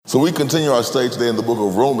So we continue our study today in the book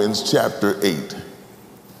of Romans chapter 8.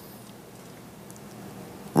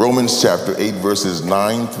 Romans chapter 8 verses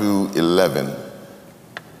 9 through 11.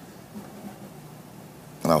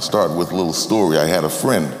 And I'll start with a little story. I had a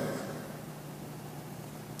friend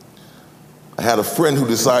who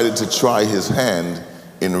decided to try his hand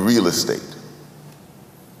in real estate.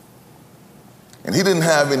 And he didn't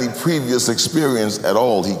have any previous experience at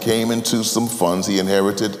all. He came into some funds, he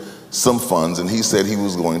inherited some funds, and he said he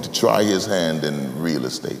was going to try his hand in real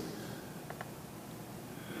estate.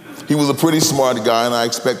 He was a pretty smart guy, and I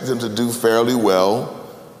expected him to do fairly well,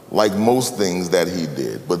 like most things that he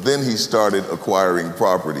did. But then he started acquiring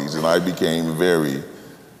properties, and I became very,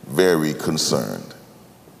 very concerned.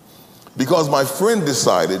 Because my friend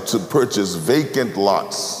decided to purchase vacant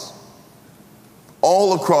lots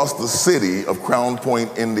all across the city of Crown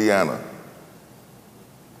Point, Indiana.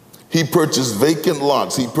 He purchased vacant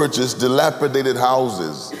lots. He purchased dilapidated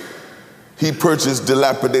houses. He purchased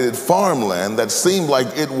dilapidated farmland that seemed like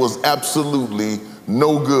it was absolutely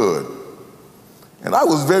no good. And I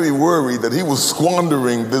was very worried that he was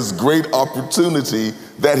squandering this great opportunity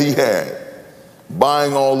that he had,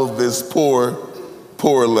 buying all of this poor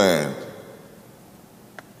land.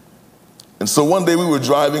 And so one day we were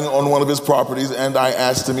driving on one of his properties, and I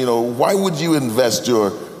asked him, why would you invest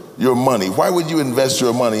your money? Why would you invest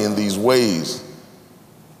your money in these ways?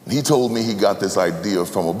 And he told me he got this idea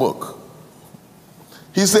from a book.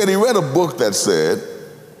 He said he read a book that said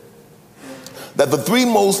that the three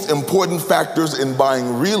most important factors in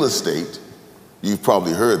buying real estate, you've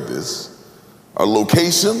probably heard this, are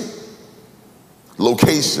location,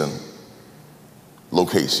 location,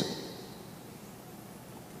 location.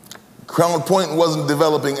 Crown Point wasn't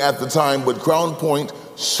developing at the time, but Crown Point,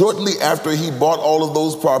 shortly after he bought all of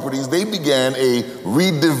those properties, they began a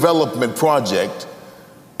redevelopment project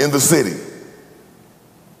in the city.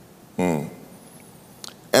 And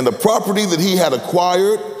the property that he had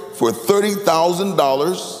acquired for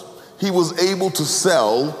 $30,000, he was able to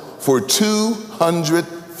sell for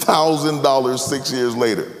 $200,000 6 years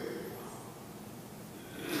later.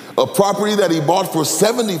 A property that he bought for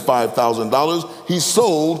 $75,000, he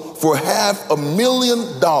sold for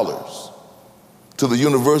 $500,000 to the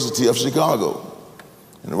University of Chicago.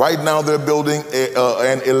 And right now they're building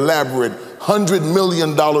an elaborate $100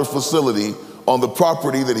 million facility on the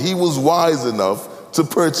property that he was wise enough to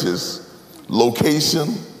purchase.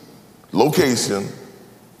 Location, location,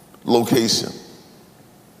 location.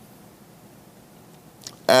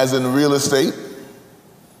 As in real estate,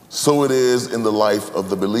 so it is in the life of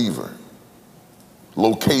the believer.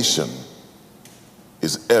 Location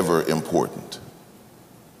is ever important.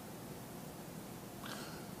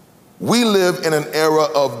 We live in an era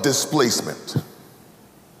of displacement,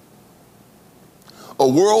 a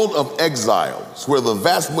world of exiles where the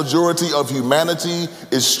vast majority of humanity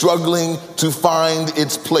is struggling to find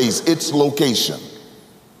its place, its location.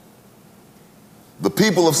 The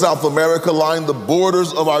people of South America line the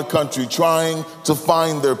borders of our country trying to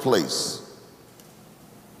find their place.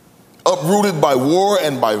 Uprooted by war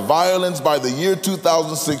and by violence, by the year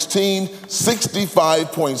 2016,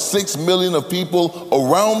 65.6 million of people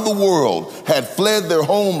around the world had fled their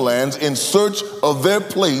homelands in search of their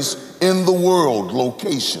place in the world.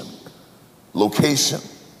 Location, location,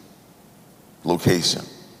 location.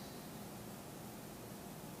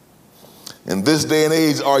 In this day and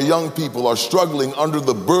age, our young people are struggling under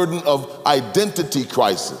the burden of identity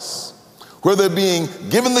crisis, where they're being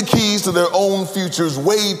given the keys to their own futures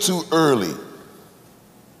way too early.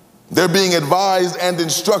 They're being advised and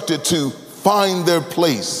instructed to find their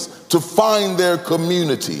place, to find their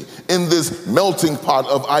community in this melting pot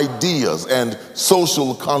of ideas and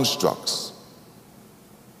social constructs.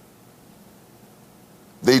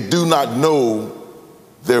 They do not know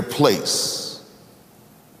their place.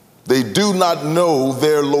 They do not know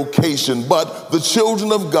their location, but the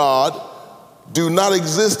children of God do not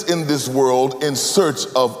exist in this world in search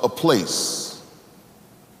of a place,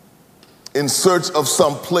 in search of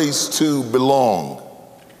some place to belong.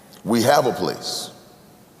 We have a place.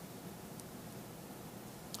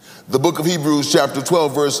 The book of Hebrews chapter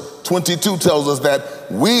 12 verse 22 tells us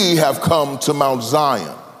that we have come to Mount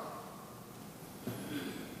Zion.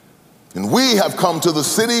 And we have come to the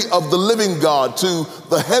city of the living God, to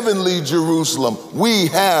the heavenly Jerusalem. We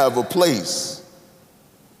have a place.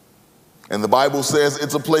 And the Bible says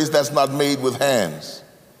it's a place that's not made with hands.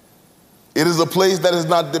 It is a place that is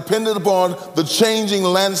not dependent upon the changing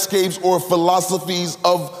landscapes or philosophies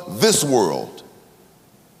of this world.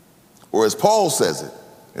 Or as Paul says it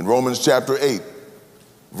in Romans chapter 8,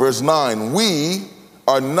 verse 9, we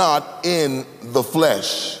are not in the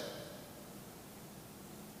flesh.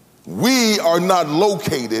 We are not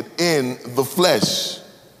located in the flesh.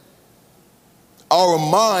 Our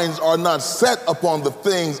minds are not set upon the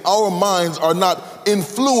things. Our minds are not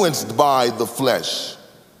influenced by the flesh.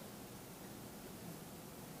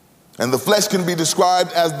 And the flesh can be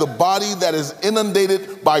described as the body that is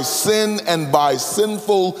inundated by sin and by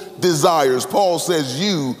sinful desires. Paul says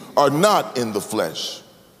you are not in the flesh.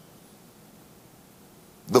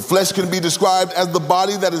 The flesh can be described as the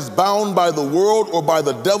body that is bound by the world or by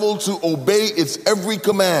the devil to obey its every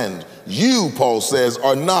command. You, Paul says,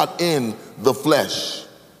 are not in the flesh.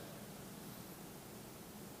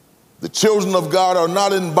 The children of God are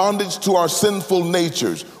not in bondage to our sinful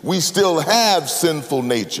natures. We still have sinful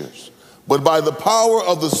natures. But by the power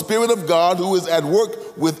of the Spirit of God who is at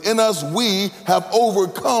work within us, we have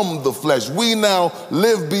overcome the flesh. We now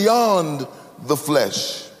live beyond the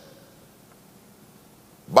flesh.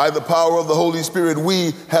 By the power of the Holy Spirit,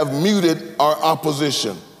 we have muted our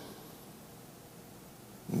opposition.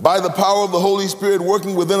 By the power of the Holy Spirit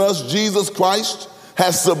working within us, Jesus Christ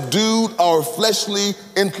has subdued our fleshly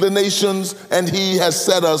inclinations and he has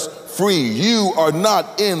set us free. You are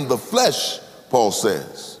not in the flesh, Paul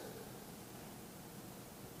says,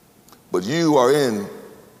 but you are in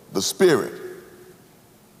the Spirit.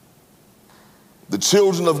 The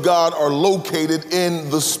children of God are located in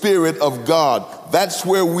the Spirit of God. That's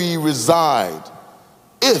where we reside.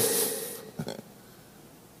 If,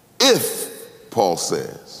 Paul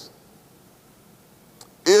says,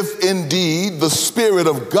 if indeed the Spirit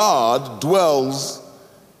of God dwells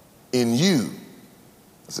in you.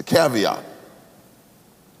 That's a caveat.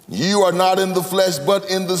 You are not in the flesh, but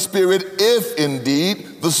in the Spirit, if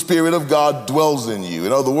indeed the Spirit of God dwells in you.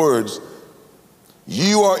 In other words,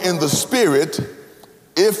 you are in the Spirit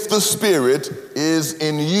if the Spirit is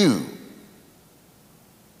in you.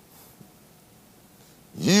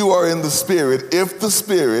 You are in the Spirit if the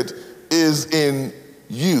Spirit is in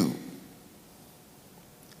you.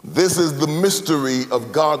 This is the mystery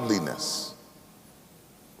of godliness.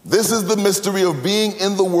 This is the mystery of being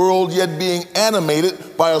in the world, yet being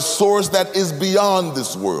animated by a source that is beyond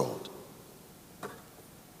this world.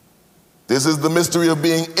 This is the mystery of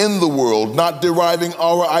being in the world, not deriving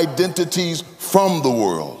our identities from the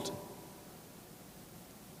world.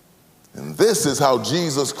 And this is how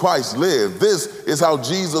Jesus Christ lived. This is how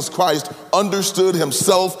Jesus Christ understood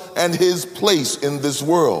himself and his place in this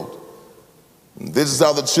world. And this is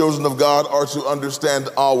how the children of God are to understand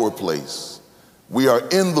our place. We are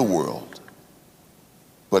in the world,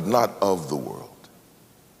 but not of the world.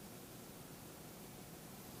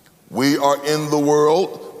 We are in the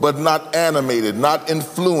world, but not animated, not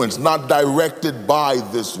influenced, not directed by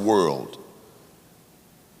this world.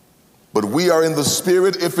 But we are in the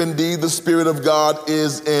Spirit if indeed the Spirit of God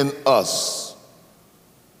is in us.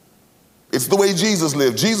 It's the way Jesus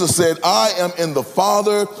lived. Jesus said, I am in the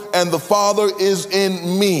Father, and the Father is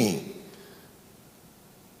in me.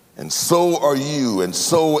 And so are you, and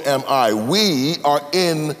so am I. We are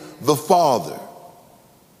in the Father.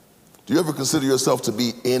 Do you ever consider yourself to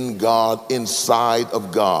be in God, inside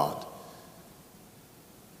of God?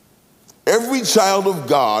 Every child of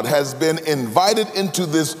God has been invited into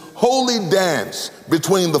this holy dance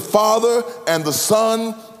between the Father and the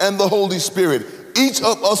Son and the Holy Spirit. Each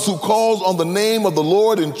of us who calls on the name of the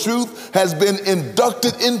Lord in truth has been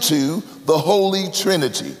inducted into the Holy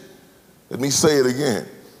Trinity. Let me say it again.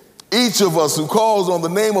 Each of us who calls on the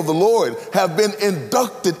name of the Lord have been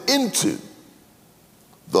inducted into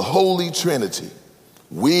the Holy Trinity.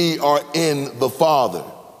 We are in the Father.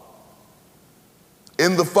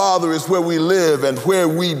 In the Father is where we live and where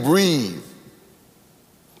we breathe.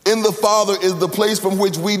 In the Father is the place from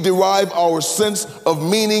which we derive our sense of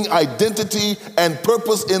meaning, identity, and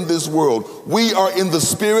purpose in this world. We are in the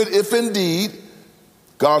Spirit if indeed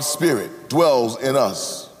God's Spirit dwells in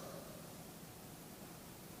us.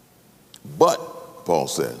 But, Paul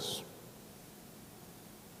says,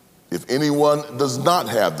 if anyone does not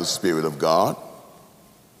have the Spirit of God,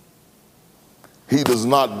 he does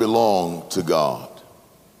not belong to God.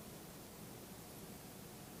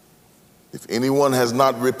 If anyone has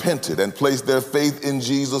not repented and placed their faith in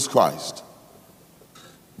Jesus Christ,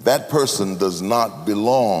 that person does not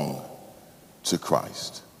belong to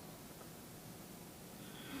Christ.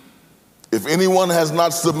 If anyone has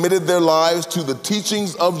not submitted their lives to the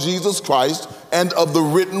teachings of Jesus Christ and of the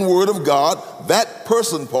written word of God, that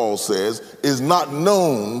person, Paul says, is not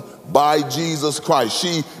known by Jesus Christ.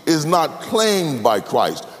 She is not claimed by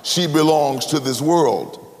Christ. She belongs to this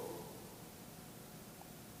world.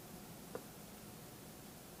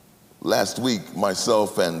 Last week,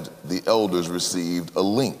 myself and the elders received a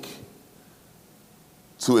link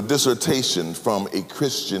to a dissertation from a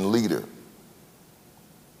Christian leader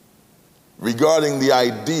regarding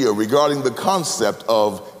the concept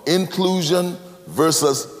of inclusion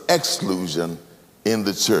versus exclusion in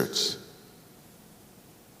the church.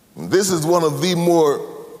 This is one of the more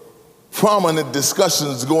prominent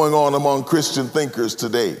discussions going on among Christian thinkers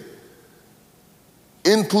today.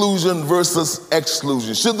 Inclusion versus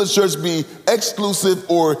exclusion. Should the church be exclusive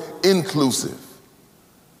or inclusive?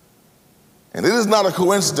 And it is not a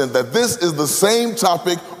coincidence that this is the same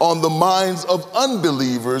topic on the minds of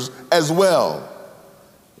unbelievers as well.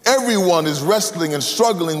 Everyone is wrestling and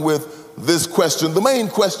struggling with this question. The main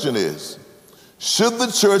question is, should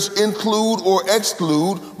the church include or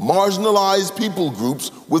exclude marginalized people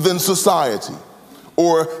groups within society?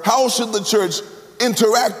 Or how should the church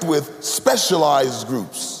interact with specialized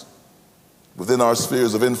groups within our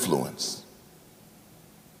spheres of influence?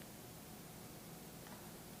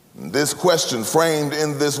 This question, framed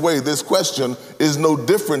in this way, this question is no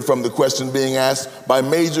different from the question being asked by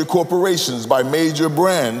major corporations, by major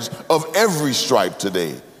brands of every stripe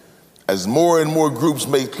today, as more and more groups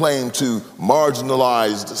make claim to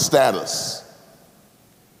marginalized status.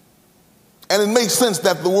 And it makes sense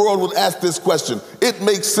that the world would ask this question. It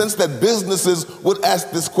makes sense that businesses would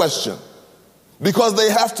ask this question, because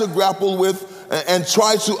they have to grapple with and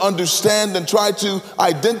try to understand and try to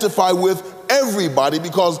identify with everybody,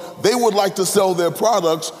 because they would like to sell their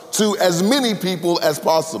products to as many people as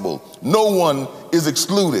possible. No one is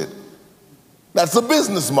excluded. That's a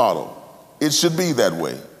business model. It should be that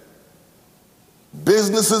way.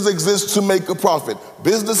 Businesses exist to make a profit.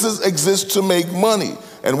 Businesses exist to make money.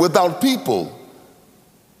 And without people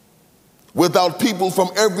from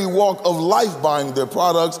every walk of life buying their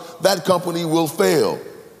products, that company will fail.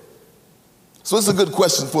 So it's a good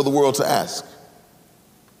question for the world to ask.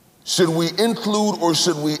 Should we include or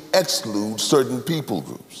should we exclude certain people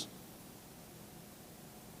groups?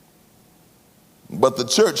 But the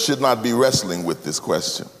church should not be wrestling with this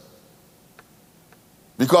question,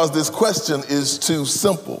 because this question is too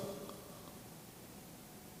simple.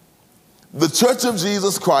 The Church of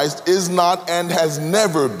Jesus Christ is not and has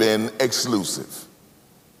never been exclusive.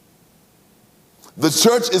 The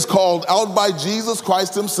church is called out by Jesus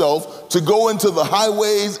Christ himself to go into the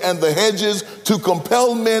highways and the hedges to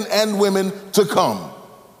compel men and women to come.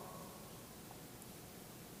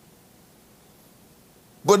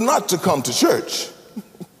 But not to come to church.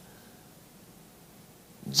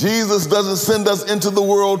 Jesus doesn't send us into the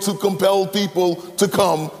world to compel people to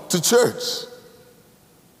come to church.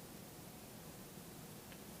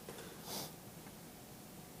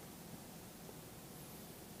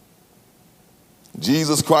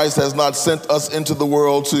 Jesus Christ has not sent us into the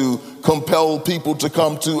world to compel people to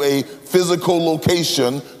come to a physical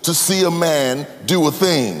location to see a man do a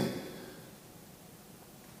thing.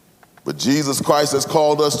 But Jesus Christ has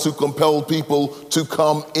called us to compel people to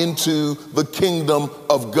come into the kingdom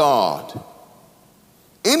of God.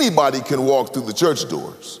 Anybody can walk through the church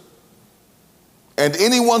doors. And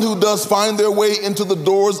anyone who does find their way into the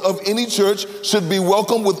doors of any church should be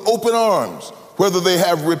welcomed with open arms, whether they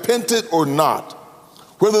have repented or not,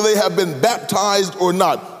 whether they have been baptized or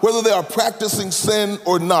not, whether they are practicing sin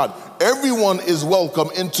or not. Everyone is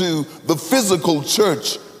welcome into the physical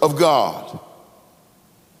church of God.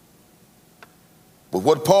 But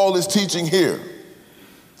what Paul is teaching here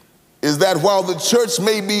is that while the church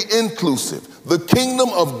may be inclusive, the kingdom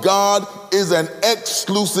of God is an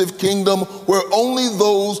exclusive kingdom where only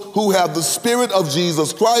those who have the Spirit of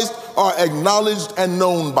Jesus Christ are acknowledged and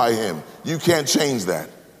known by him. You can't change that.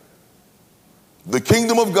 The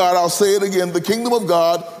kingdom of God, I'll say it again, the kingdom of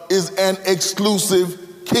God is an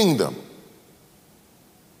exclusive kingdom.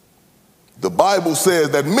 The Bible says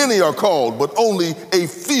that many are called, but only a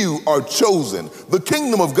few are chosen. The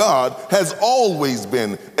kingdom of God has always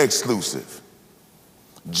been exclusive.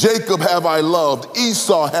 Jacob have I loved,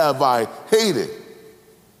 Esau have I hated.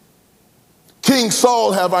 King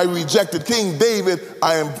Saul have I rejected, King David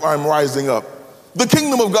I'm rising up. The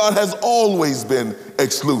kingdom of God has always been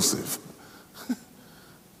exclusive.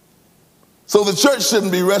 So the church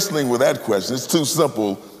shouldn't be wrestling with that question. It's too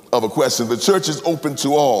simple of a question. The church is open to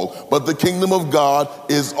all, but the kingdom of God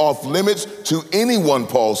is off limits to anyone,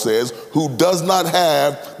 Paul says, who does not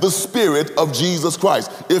have the Spirit of Jesus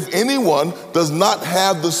Christ. If anyone does not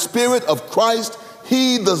have the Spirit of Christ,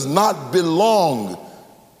 he does not belong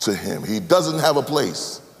to him. He doesn't have a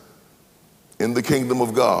place in the kingdom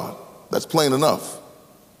of God. That's plain enough.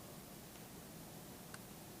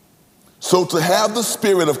 So to have the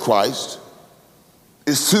Spirit of Christ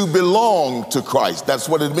is to belong to Christ. That's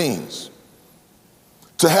what it means.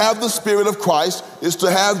 To have the Spirit of Christ is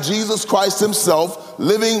to have Jesus Christ himself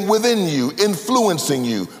living within you, influencing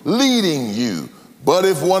you, leading you. But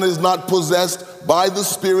if one is not possessed by the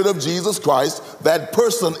Spirit of Jesus Christ, that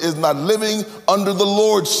person is not living under the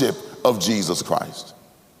lordship of Jesus Christ.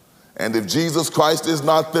 And if Jesus Christ is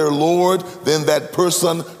not their Lord, then that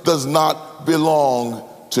person does not belong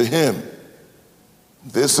to him.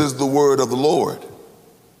 This is the word of the Lord.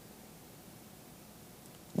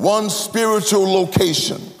 One's spiritual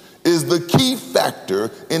location is the key factor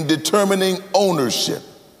in determining ownership.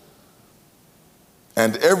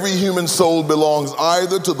 And every human soul belongs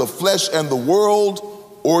either to the flesh and the world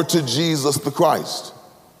or to Jesus the Christ.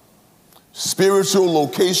 Spiritual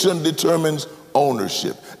location determines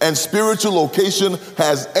ownership. And spiritual location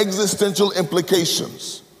has existential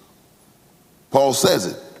implications. Paul says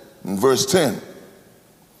it in verse 10,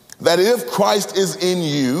 that if Christ is in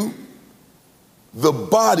you, the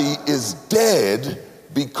body is dead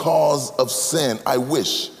because of sin. I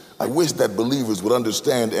wish that believers would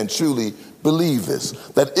understand and truly believe this,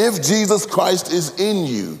 that if Jesus Christ is in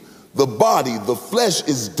you, the body, the flesh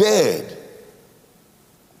is dead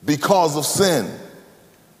because of sin.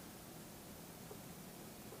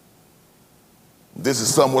 This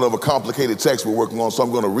is somewhat of a complicated text we're working on, so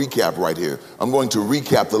I'm going to recap right here. I'm going to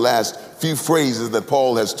recap the last few phrases that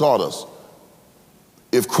Paul has taught us.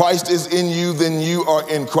 If Christ is in you, then you are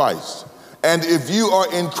in Christ. And if you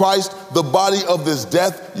are in Christ, the body of this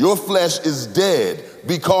death, your flesh is dead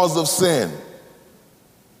because of sin.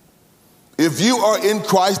 If you are in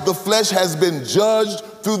Christ, the flesh has been judged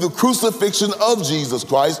through the crucifixion of Jesus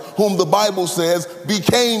Christ, whom the Bible says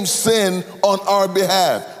became sin on our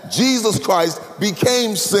behalf. Jesus Christ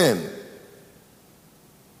became sin,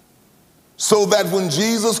 so that when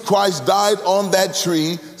Jesus Christ died on that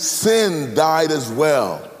tree, sin died as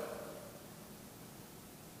well.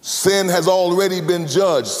 Sin has already been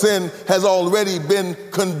judged. Sin has already been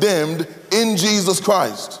condemned in Jesus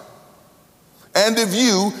Christ. And if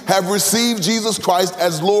you have received Jesus Christ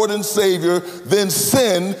as Lord and Savior, then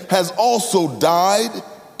sin has also died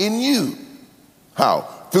in you. How?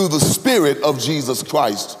 Through the Spirit of Jesus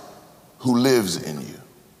Christ who lives in you.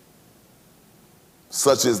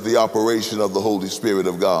 Such is the operation of the Holy Spirit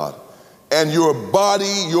of God. And your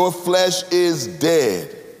body, your flesh is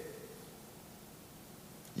dead.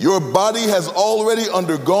 Your body has already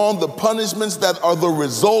undergone the punishments that are the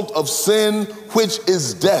result of sin, which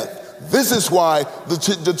is death. This is why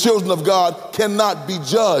the children of God cannot be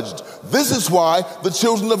judged. This is why the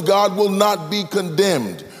children of God will not be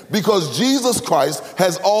condemned, because Jesus Christ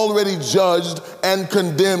has already judged and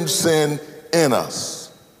condemned sin in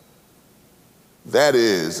us. That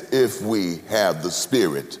is, if we have the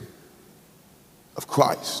Spirit of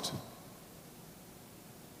Christ.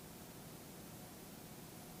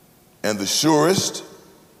 And the surest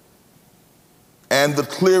and the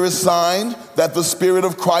clearest sign that the Spirit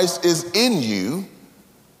of Christ is in you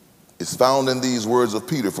is found in these words of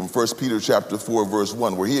Peter from 1 Peter chapter 4, verse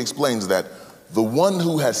 1, where he explains that the one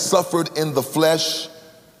who has suffered in the flesh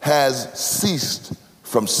has ceased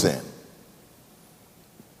from sin,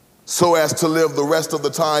 so as to live the rest of the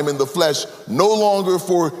time in the flesh, no longer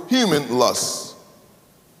for human lusts,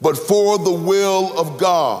 but for the will of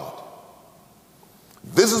God.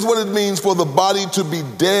 This is what it means for the body to be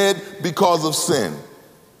dead because of sin.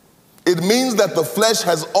 It means that the flesh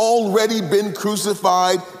has already been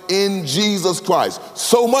crucified in Jesus Christ,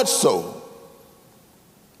 so much so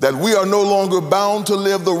that we are no longer bound to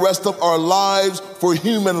live the rest of our lives for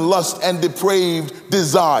human lust and depraved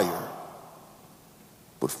desire,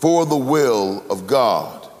 but for the will of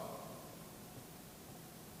God.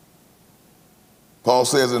 Paul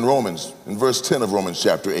says in Romans, in verse 10 of Romans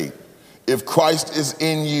chapter 8, if Christ is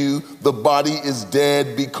in you, the body is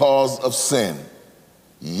dead because of sin.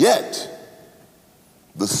 Yet,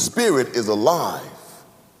 the Spirit is alive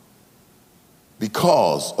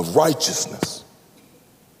because of righteousness.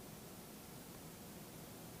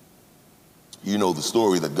 You know the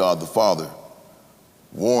story that God the Father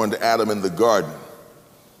warned Adam in the garden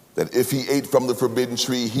that if he ate from the forbidden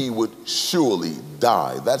tree, he would surely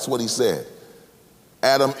die. That's what he said.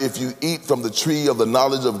 Adam, if you eat from the tree of the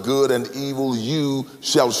knowledge of good and evil, you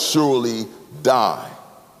shall surely die.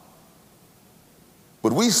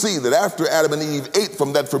 But we see that after Adam and Eve ate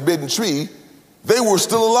from that forbidden tree, they were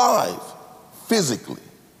still alive, physically.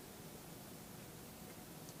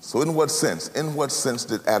 So in what sense? In what sense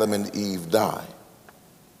did Adam and Eve die?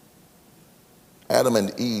 Adam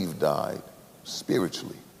and Eve died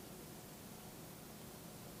spiritually.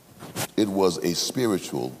 It was a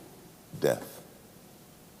spiritual death.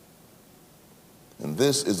 And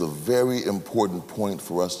this is a very important point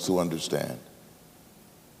for us to understand.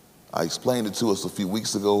 I explained it to us a few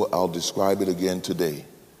weeks ago. I'll describe it again today.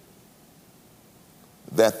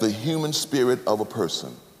 That the human spirit of a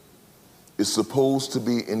person is supposed to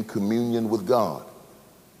be in communion with God.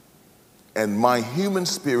 And my human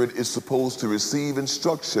spirit is supposed to receive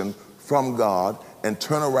instruction from God and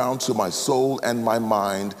turn around to my soul and my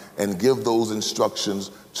mind and give those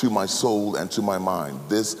instructions to my soul and to my mind.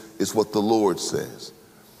 This is what the Lord says.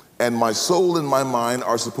 And my soul and my mind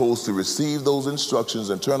are supposed to receive those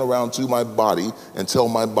instructions and turn around to my body and tell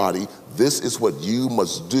my body, this is what you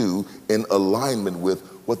must do in alignment with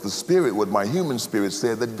what the spirit, what my human spirit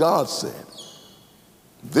said that God said.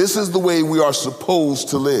 This is the way we are supposed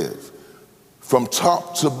to live, from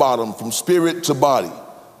top to bottom, from spirit to body.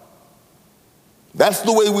 That's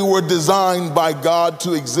the way we were designed by God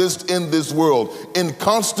to exist in this world, in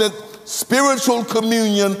constant spiritual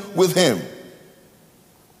communion with Him.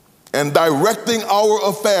 And directing our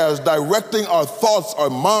affairs, directing our thoughts, our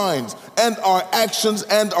minds, and our actions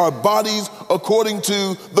and our bodies according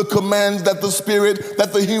to the commands that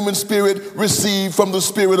the human spirit received from the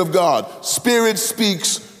Spirit of God. Spirit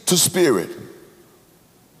speaks to spirit.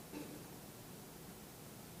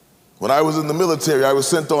 When I was in the military, I was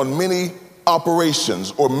sent on many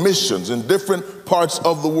operations or missions in different parts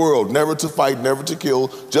of the world, never to fight, never to kill,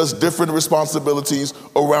 just different responsibilities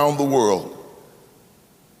around the world.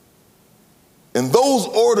 And those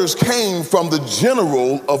orders came from the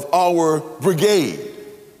general of our brigade.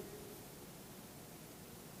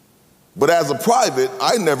 But as a private,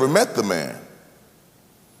 I never met the man.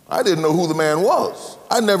 I didn't know who the man was.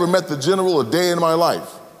 I never met the general a day in my life.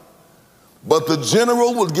 But the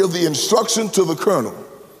general would give the instruction to the colonel,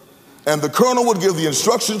 and the colonel would give the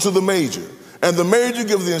instruction to the major, and the major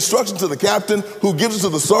gives the instruction to the captain, who gives it to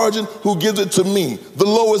the sergeant, who gives it to me, the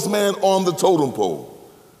lowest man on the totem pole.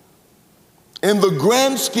 In the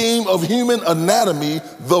grand scheme of human anatomy,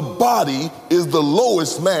 the body is the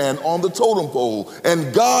lowest man on the totem pole,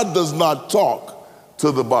 and God does not talk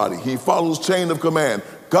to the body. He follows chain of command.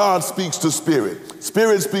 God speaks to spirit.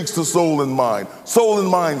 Spirit speaks to soul and mind. Soul and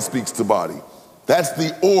mind speaks to body. That's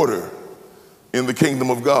the order in the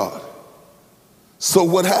kingdom of God. So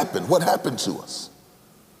what happened? What happened to us?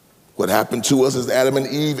 What happened to us is Adam and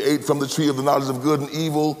Eve ate from the tree of the knowledge of good and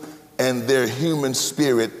evil, and their human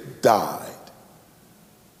spirit died.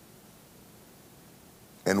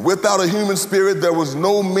 And without a human spirit, there was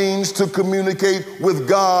no means to communicate with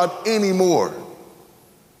God anymore.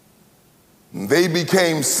 They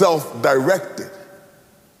became self-directed.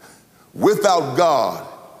 Without God,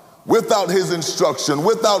 without His instruction,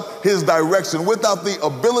 without His direction, without the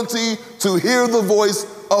ability to hear the voice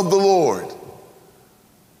of the Lord.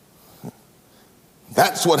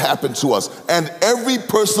 That's what happened to us. And every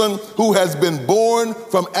person who has been born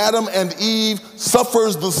from Adam and Eve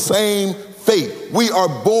suffers the same fate. We are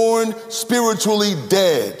born spiritually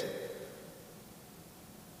dead.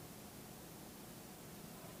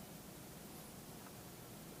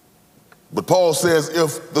 But Paul says,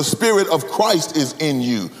 if the Spirit of Christ is in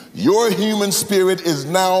you, your human spirit is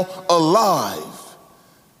now alive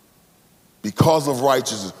because of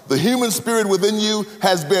righteousness. The human spirit within you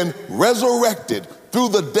has been resurrected through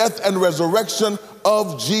the death and resurrection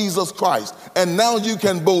of Jesus Christ. And now you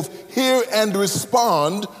can both hear and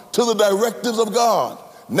respond to the directives of God.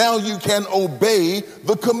 Now you can obey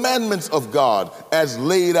the commandments of God as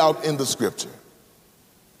laid out in the scripture.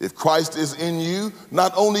 If Christ is in you,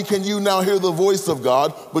 not only can you now hear the voice of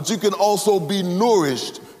God, but you can also be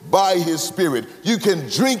nourished by His Spirit. You can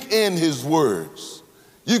drink in His words.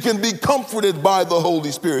 You can be comforted by the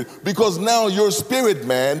Holy Spirit, because now your spirit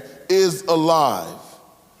man is alive.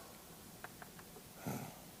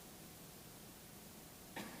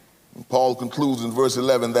 And Paul concludes in verse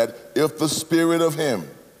 11 that if the Spirit of Him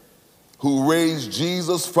who raised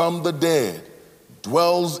Jesus from the dead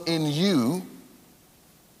dwells in you,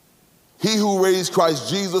 He who raised Christ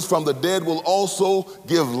Jesus from the dead will also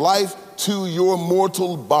give life to your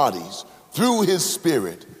mortal bodies through His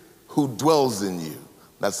Spirit who dwells in you.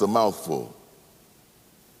 That's a mouthful.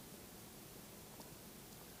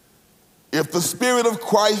 If the Spirit of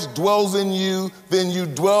Christ dwells in you, then you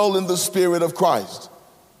dwell in the Spirit of Christ.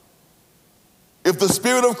 If the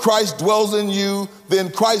Spirit of Christ dwells in you,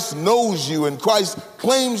 then Christ knows you and Christ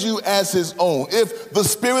claims you as His own. If the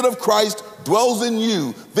Spirit of Christ dwells in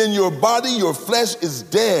you, then your body, your flesh is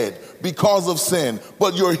dead because of sin,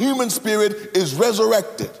 but your human spirit is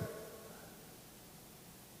resurrected.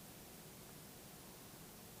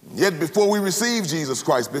 Yet before we received Jesus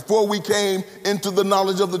Christ, before we came into the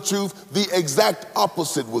knowledge of the truth, the exact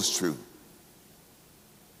opposite was true.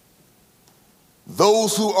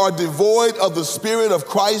 Those who are devoid of the Spirit of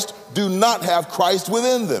Christ do not have Christ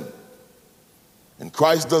within them. And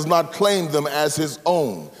Christ does not claim them as his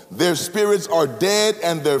own. Their spirits are dead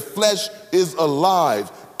and their flesh is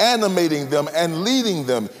alive, animating them and leading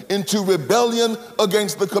them into rebellion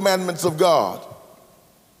against the commandments of God.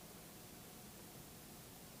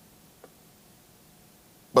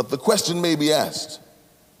 But the question may be asked,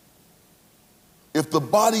 if the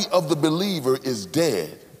body of the believer is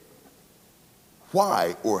dead,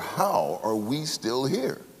 why or how are we still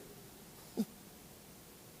here?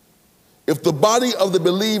 If the body of the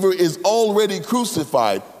believer is already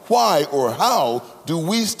crucified, why or how do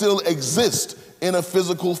we still exist in a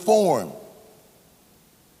physical form?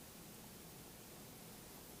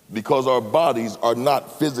 Because our bodies are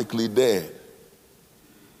not physically dead.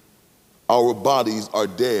 Our bodies are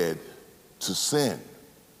dead to sin.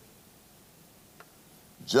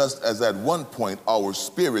 Just as at one point our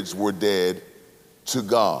spirits were dead to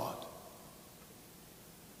God.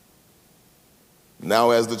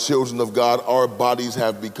 Now, as the children of God, our bodies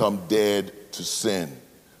have become dead to sin,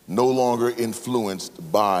 no longer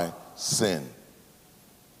influenced by sin.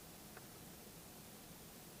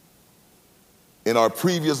 In our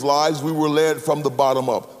previous lives, we were led from the bottom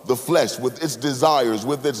up. The flesh, with its desires,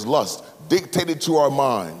 with its lust, dictated to our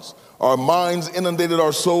minds. Our minds inundated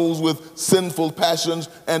our souls with sinful passions,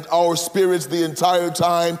 and our spirits the entire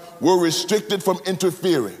time were restricted from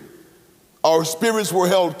interfering. Our spirits were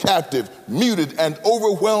held captive, muted, and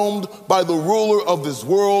overwhelmed by the ruler of this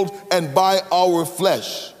world and by our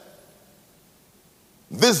flesh.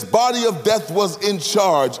 This body of death was in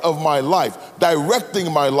charge of my life,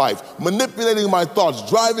 directing my life, manipulating my thoughts,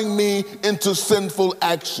 driving me into sinful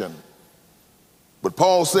action. But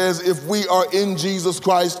Paul says if we are in Jesus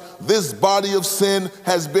Christ, this body of sin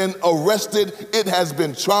has been arrested, it has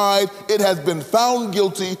been tried, it has been found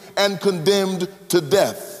guilty and condemned to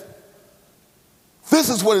death. This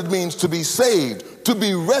is what it means to be saved, to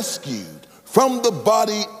be rescued from the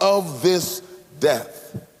body of this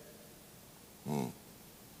death.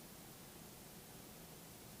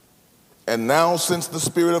 And now, since the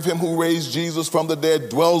Spirit of him who raised Jesus from the dead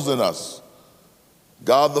dwells in us,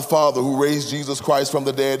 God the Father, who raised Jesus Christ from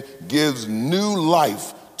the dead, gives new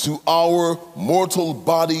life to our mortal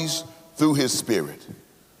bodies through his Spirit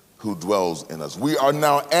who dwells in us. We are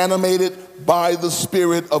now animated by the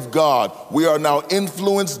Spirit of God. We are now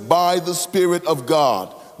influenced by the Spirit of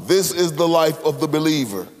God. This is the life of the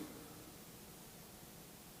believer.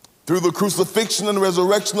 Through the crucifixion and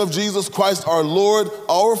resurrection of Jesus Christ our Lord,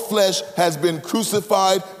 our flesh has been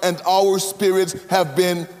crucified and our spirits have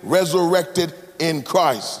been resurrected in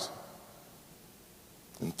Christ.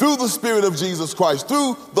 And through the Spirit of Jesus Christ,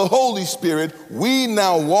 through the Holy Spirit, we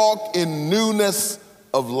now walk in newness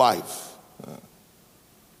of life.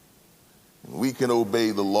 We can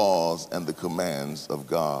obey the laws and the commands of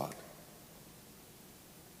God.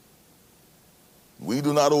 We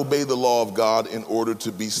do not obey the law of God in order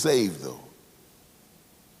to be saved, though.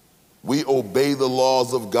 We obey the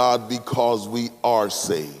laws of God because we are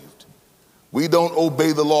saved. We don't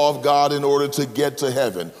obey the law of God in order to get to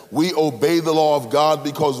heaven. We obey the law of God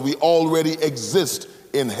because we already exist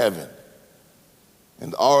in heaven.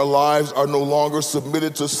 And our lives are no longer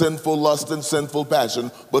submitted to sinful lust and sinful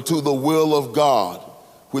passion, but to the will of God,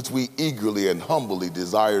 which we eagerly and humbly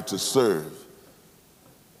desire to serve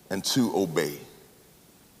and to obey.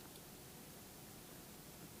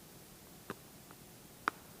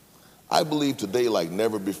 I believe today like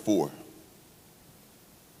never before,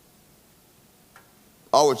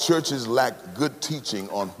 our churches lack good teaching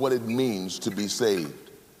on what it means to be saved.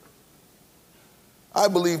 I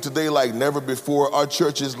believe today like never before, our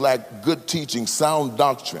churches lack good teaching, sound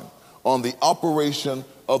doctrine on the operation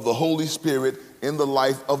of the Holy Spirit in the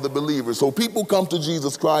life of the believer. So people come to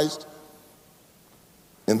Jesus Christ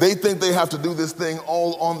and they think they have to do this thing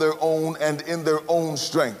all on their own and in their own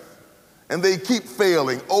strength. And they keep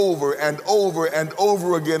failing over and over and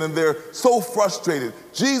over again, and they're so frustrated.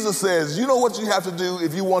 Jesus says, you know what you have to do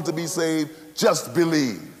if you want to be saved? Just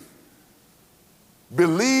believe.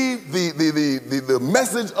 Believe the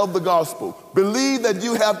message of the gospel. Believe that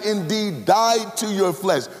you have indeed died to your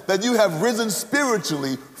flesh, that you have risen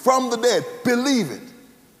spiritually from the dead. Believe it.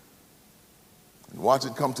 And watch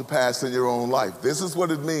it come to pass in your own life. This is what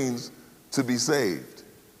it means to be saved.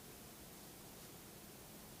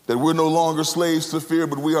 That we're no longer slaves to fear,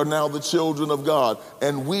 but we are now the children of God.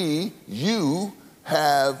 And you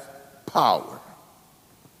have power.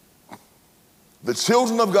 The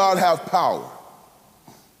children of God have power.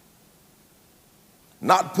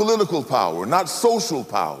 Not political power, not social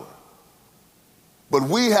power, but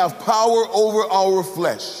we have power over our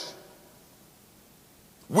flesh.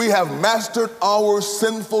 We have mastered our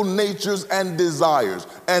sinful natures and desires.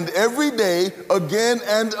 And every day, again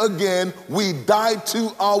and again, we die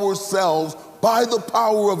to ourselves by the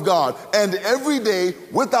power of God. And every day,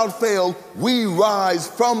 without fail, we rise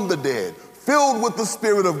from the dead, filled with the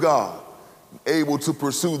Spirit of God, able to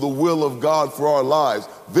pursue the will of God for our lives.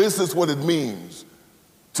 This is what it means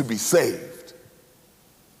to be saved.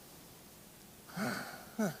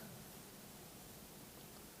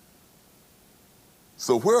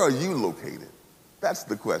 So where are you located? That's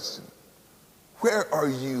the question. Where are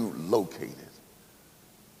you located?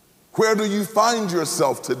 Where do you find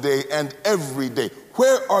yourself today and every day?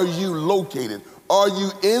 Where are you located? Are you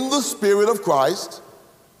in the Spirit of Christ,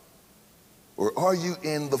 or are you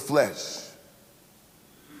in the flesh?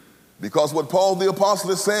 Because what Paul the apostle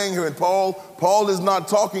is saying here, and Paul is not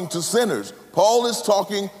talking to sinners. Paul is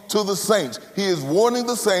talking to the saints. He is warning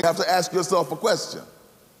the saints. You have to ask yourself a question.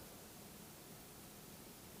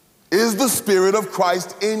 Is the Spirit of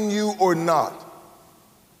Christ in you or not?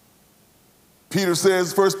 Peter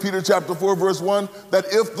says, 1 Peter chapter 4, verse 1, that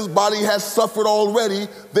if the body has suffered already,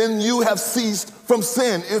 then you have ceased from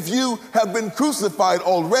sin. If you have been crucified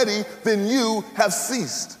already, then you have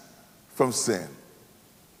ceased from sin.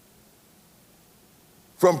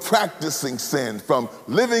 From practicing sin, from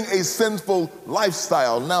living a sinful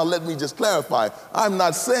lifestyle. Now, let me just clarify. I'm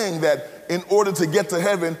not saying that in order to get to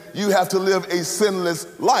heaven, you have to live a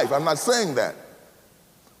sinless life. I'm not saying that.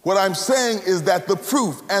 What I'm saying is that the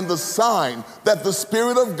proof and the sign that the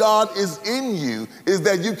Spirit of God is in you is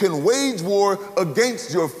that you can wage war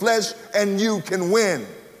against your flesh and you can win.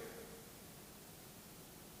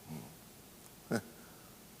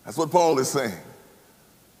 That's what Paul is saying.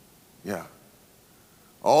 Yeah.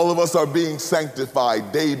 All of us are being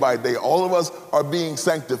sanctified day by day. All of us are being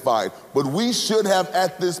sanctified. But we should have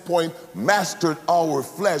at this point mastered our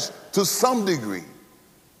flesh to some degree.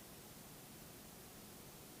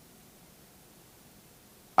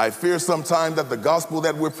 I fear sometimes that the gospel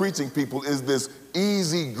that we're preaching people is this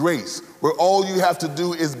easy grace where all you have to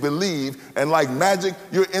do is believe, and like magic,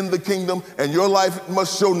 you're in the kingdom and your life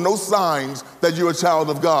must show no signs that you're a child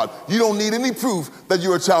of God. You don't need any proof that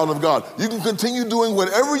you're a child of God. You can continue doing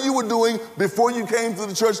whatever you were doing before you came to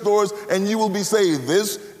the church doors and you will be saved.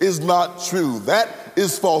 This is not true. That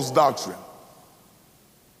is false doctrine.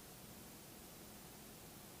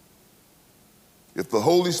 If the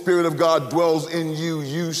Holy Spirit of God dwells in you,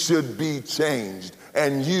 you should be changed,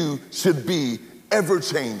 and you should be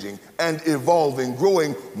ever-changing and evolving,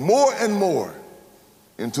 growing more and more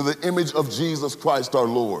into the image of Jesus Christ our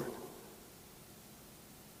Lord.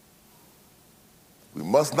 We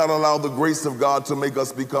must not allow the grace of God to make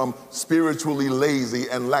us become spiritually lazy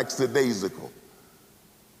and lackadaisical.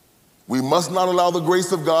 We must not allow the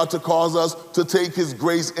grace of God to cause us to take His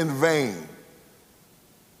grace in vain,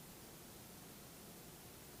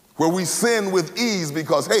 where we sin with ease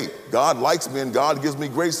because, hey, God likes me and God gives me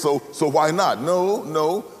grace, so why not?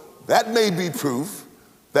 No, that may be proof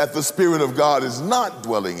that the Spirit of God is not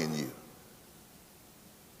dwelling in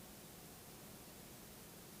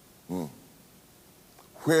you.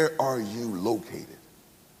 Where are you located?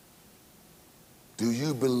 Do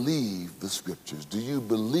you believe the scriptures? Do you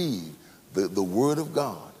believe the word of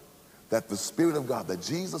God, that the Spirit of God, that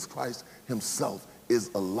Jesus Christ Himself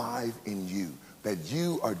is alive in you? That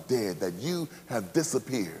you are dead, that you have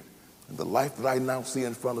disappeared. And the life that I now see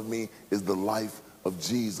in front of me is the life of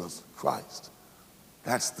Jesus Christ.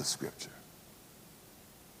 That's the scripture.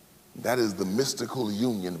 That is the mystical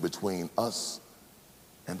union between us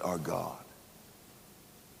and our God.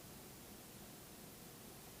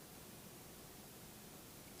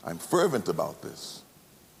 I'm fervent about this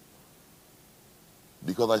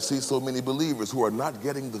because I see so many believers who are not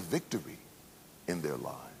getting the victory in their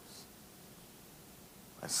lives.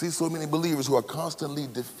 I see so many believers who are constantly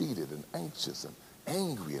defeated and anxious and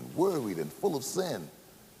angry and worried and full of sin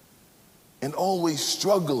and always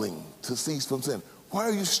struggling to cease from sin. Why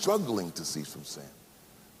are you struggling to cease from sin?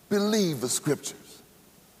 Believe the scriptures.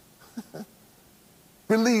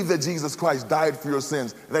 Believe that Jesus Christ died for your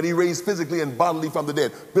sins, that He raised physically and bodily from the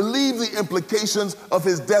dead. Believe the implications of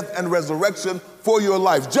His death and resurrection for your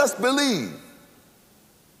life. Just believe,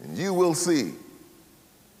 and you will see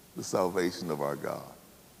the salvation of our God.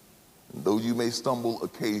 And though you may stumble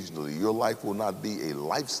occasionally, your life will not be a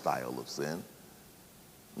lifestyle of sin.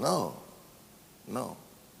 No.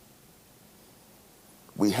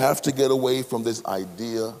 We have to get away from this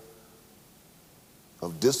idea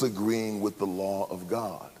of disagreeing with the law of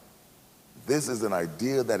God. This is an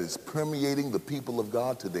idea that is permeating the people of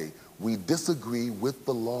God today. We disagree with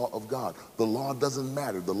the law of God. The law doesn't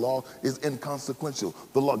matter. The law is inconsequential.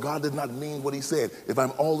 The law, God did not mean what he said. If I'm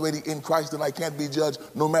already in Christ, then I can't be judged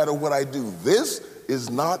no matter what I do. This is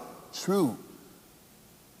not true.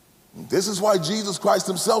 This is why Jesus Christ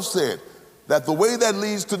himself said that the way that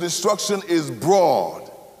leads to destruction is broad,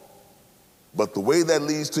 but the way that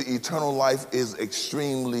leads to eternal life is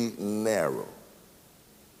extremely narrow.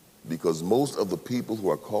 Because most of the people who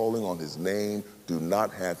are calling on his name do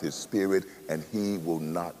not have his spirit, and he will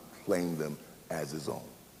not claim them as his own.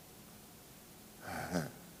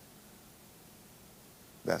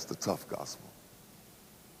 That's the tough gospel.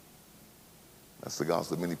 That's the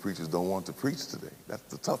gospel many preachers don't want to preach today. That's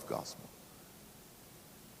the tough gospel.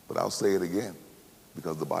 But I'll say it again,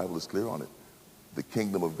 because the Bible is clear on it. The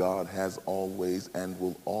kingdom of God has always and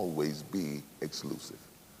will always be exclusive.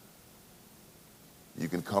 You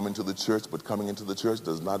can come into the church, but coming into the church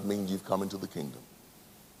does not mean you've come into the kingdom.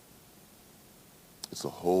 It's a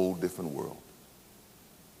whole different world.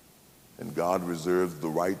 And God reserves the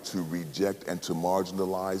right to reject and to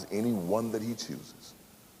marginalize anyone that he chooses.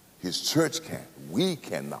 His church can't. We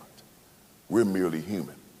cannot. We're merely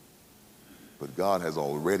human. But God has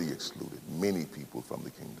already excluded many people from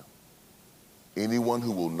the kingdom. Anyone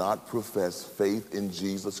who will not profess faith in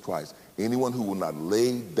Jesus Christ, anyone who will not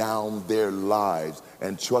lay down their lives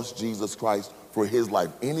and trust Jesus Christ for his life,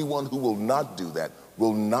 anyone who will not do that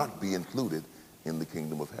will not be included in the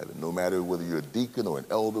kingdom of heaven. No matter whether you're a deacon or an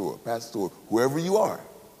elder or a pastor or whoever you are,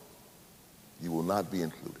 you will not be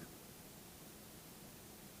included.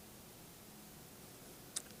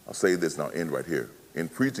 I'll say this and I'll end right here. In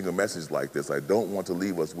preaching a message like this, I don't want to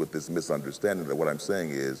leave us with this misunderstanding that what I'm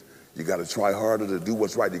saying is you got to try harder to do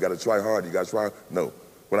what's right. You got to try hard. You got to try hard. No.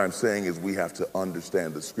 What I'm saying is we have to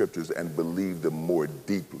understand the scriptures and believe them more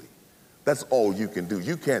deeply. That's all you can do.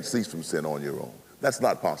 You can't cease from sin on your own. That's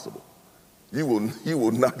not possible. You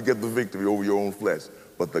will not get the victory over your own flesh,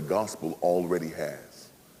 but the gospel already has.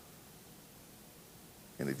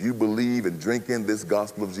 And if you believe and drink in this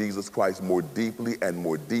gospel of Jesus Christ more deeply and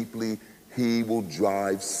more deeply, he will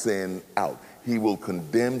drive sin out. He will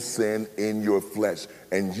condemn sin in your flesh,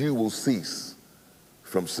 and you will cease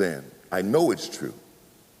from sin. I know it's true.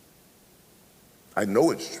 I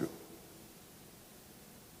know it's true.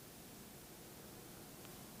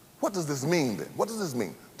 What does this mean then? What does this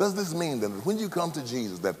mean? Does this mean that when you come to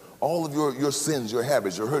Jesus, that all of your sins, your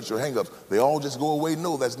habits, your hurts, your hang-ups, they all just go away?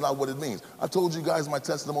 No, that's not what it means. I told you guys my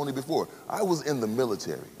testimony before. I was in the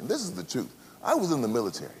military, and this is the truth. I was in the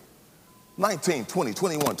military. 19, 20,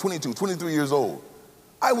 21, 22, 23 years old.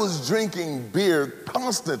 I was drinking beer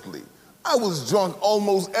constantly. I was drunk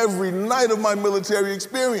almost every night of my military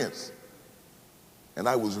experience. And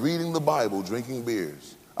I was reading the Bible, drinking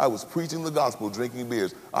beers. I was preaching the gospel, drinking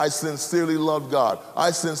beers. I sincerely loved God.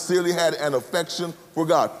 I sincerely had an affection for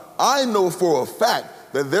God. I know for a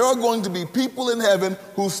fact that there are going to be people in heaven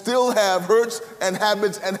who still have hurts and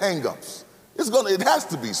habits and hang-ups. It has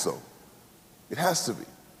to be so. It has to be.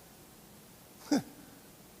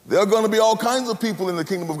 There are going to be all kinds of people in the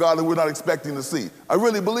kingdom of God that we're not expecting to see. I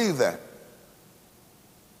really believe that.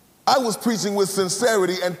 I was preaching with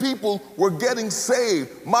sincerity, and people were getting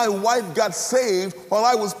saved. My wife got saved while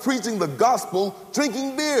I was preaching the gospel,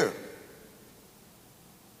 drinking beer.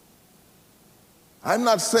 I'm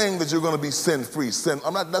not saying that you're going to be sin-free. That's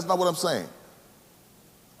not what I'm saying.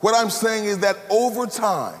 What I'm saying is that over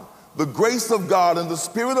time, the grace of God and the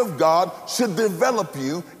Spirit of God should develop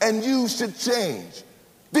you, and you should change.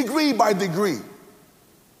 Degree by degree.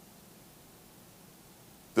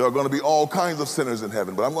 There are going to be all kinds of sinners in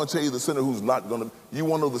heaven, but I'm going to tell you the sinner who's not going to, you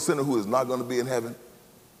want to know the sinner who is not going to be in heaven?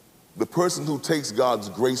 The person who takes God's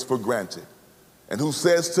grace for granted and who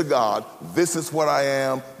says to God, this is what I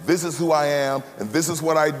am, this is who I am, and this is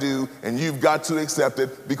what I do, and you've got to accept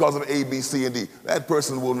it because of A, B, C, and D. That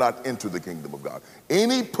person will not enter the kingdom of God.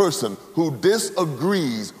 Any person who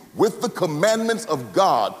disagrees with the commandments of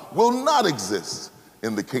God will not exist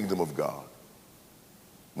in the kingdom of God.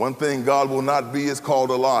 One thing God will not be is called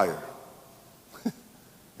a liar.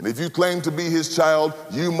 And if you claim to be his child,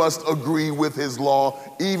 you must agree with his law,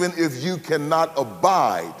 even if you cannot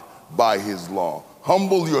abide by his law.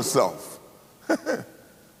 Humble yourself.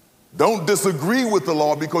 Don't disagree with the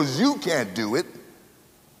law because you can't do it.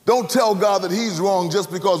 Don't tell God that he's wrong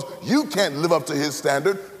just because you can't live up to his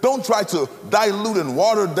standard. Don't try to dilute and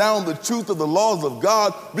water down the truth of the laws of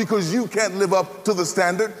God because you can't live up to the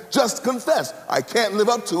standard. Just confess, I can't live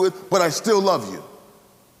up to it, but I still love you.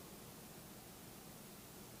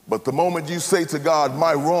 But the moment you say to God,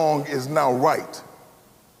 my wrong is now right,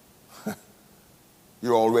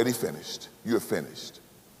 You're already finished. You're finished.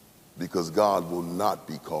 Because God will not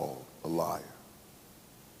be called a liar.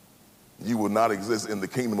 You will not exist in the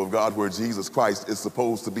kingdom of God where Jesus Christ is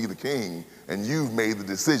supposed to be the king and you've made the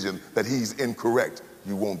decision that he's incorrect.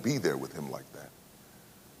 You won't be there with him like that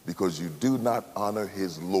because you do not honor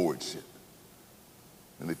his lordship.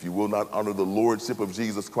 And if you will not honor the lordship of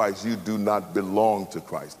Jesus Christ, you do not belong to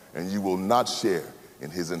Christ and you will not share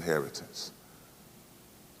in his inheritance.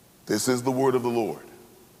 This is the word of the Lord.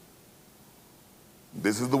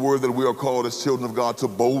 This is the word that we are called as children of God to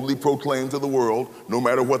boldly proclaim to the world, no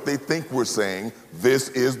matter what they think we're saying. This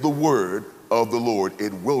is the word of the Lord.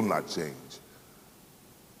 It will not change.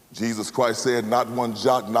 Jesus Christ said, not one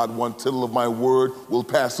jot, not one tittle of my word will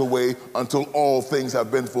pass away until all things have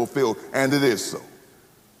been fulfilled. And it is so.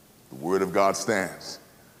 The word of God stands.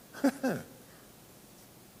 The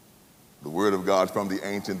word of God from the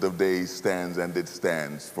Ancient of Days stands, and it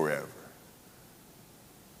stands forever.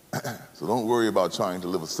 So don't worry about trying to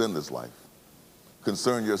live a sinless life.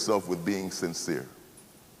 Concern yourself with being sincere,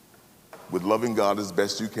 with loving God as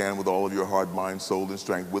best you can with all of your heart, mind, soul, and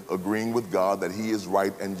strength, with agreeing with God that he is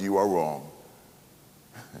right and you are wrong.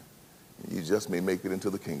 You just may make it into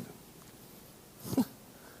the kingdom.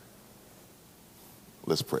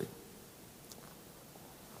 Let's pray.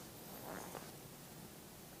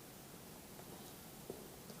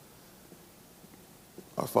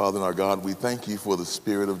 Our Father and our God, we thank you for the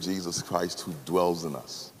Spirit of Jesus Christ who dwells in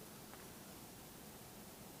us.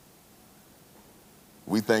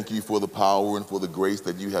 We thank you for the power and for the grace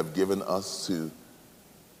that you have given us to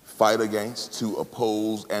fight against, to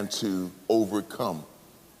oppose, and to overcome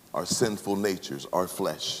our sinful natures, our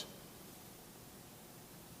flesh.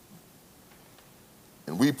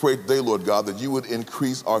 And we pray today, Lord God, that you would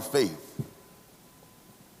increase our faith.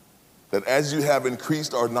 That as you have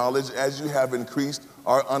increased our knowledge, as you have increased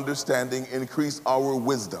our understanding, increase our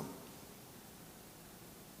wisdom.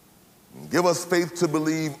 Give us faith to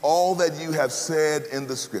believe all that you have said in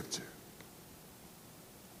the scripture.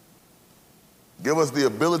 Give us the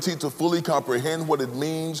ability to fully comprehend what it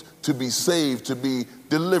means to be saved, to be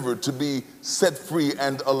delivered, to be set free,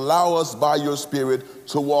 and allow us by your Spirit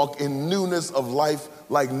to walk in newness of life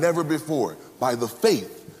like never before, by the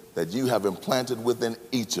faith that you have implanted within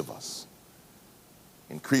each of us.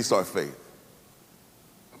 Increase our faith.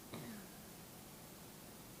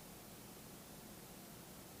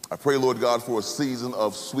 I pray, Lord God, for a season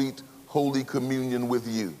of sweet, holy communion with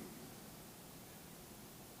you.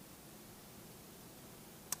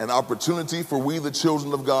 An opportunity for we, the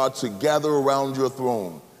children of God, to gather around your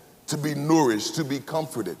throne, to be nourished, to be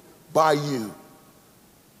comforted by you.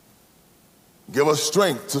 Give us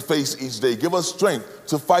strength to face each day. Give us strength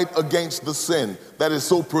to fight against the sin that is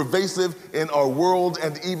so pervasive in our world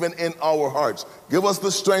and even in our hearts. Give us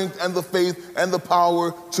the strength and the faith and the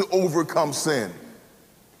power to overcome sin.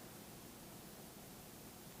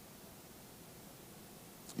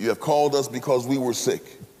 You have called us because we were sick.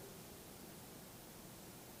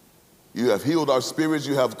 You have healed our spirits.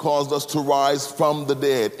 You have caused us to rise from the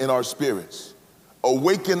dead in our spirits.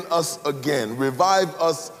 Awaken us again. Revive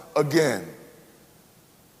us again.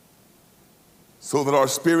 So that our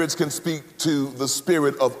spirits can speak to the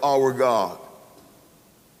Spirit of our God.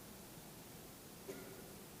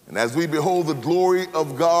 And as we behold the glory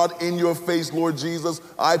of God in your face, Lord Jesus,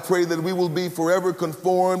 I pray that we will be forever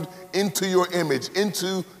conformed into your image,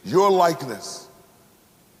 into your likeness,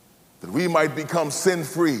 that we might become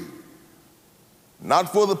sin-free,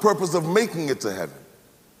 not for the purpose of making it to heaven,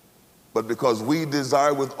 but because we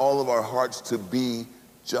desire with all of our hearts to be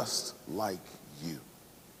just like you.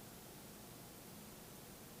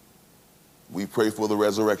 We pray for the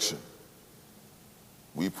resurrection.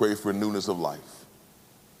 We pray for newness of life.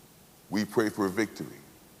 We pray for victory.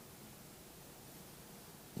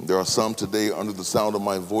 There are some today under the sound of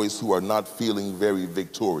my voice who are not feeling very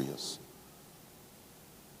victorious.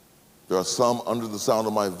 There are some under the sound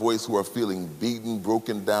of my voice who are feeling beaten,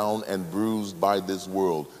 broken down, and bruised by this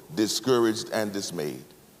world, discouraged and dismayed.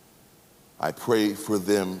 I pray for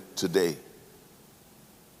them today,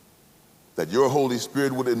 that your Holy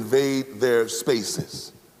Spirit would invade their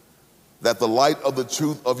spaces, that the light of the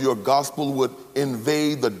truth of your gospel would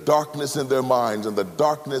invade the darkness in their minds and the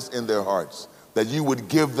darkness in their hearts, that you would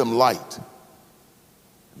give them light,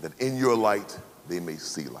 that in your light they may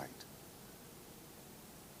see light.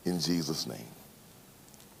 In Jesus' name,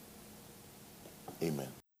 amen.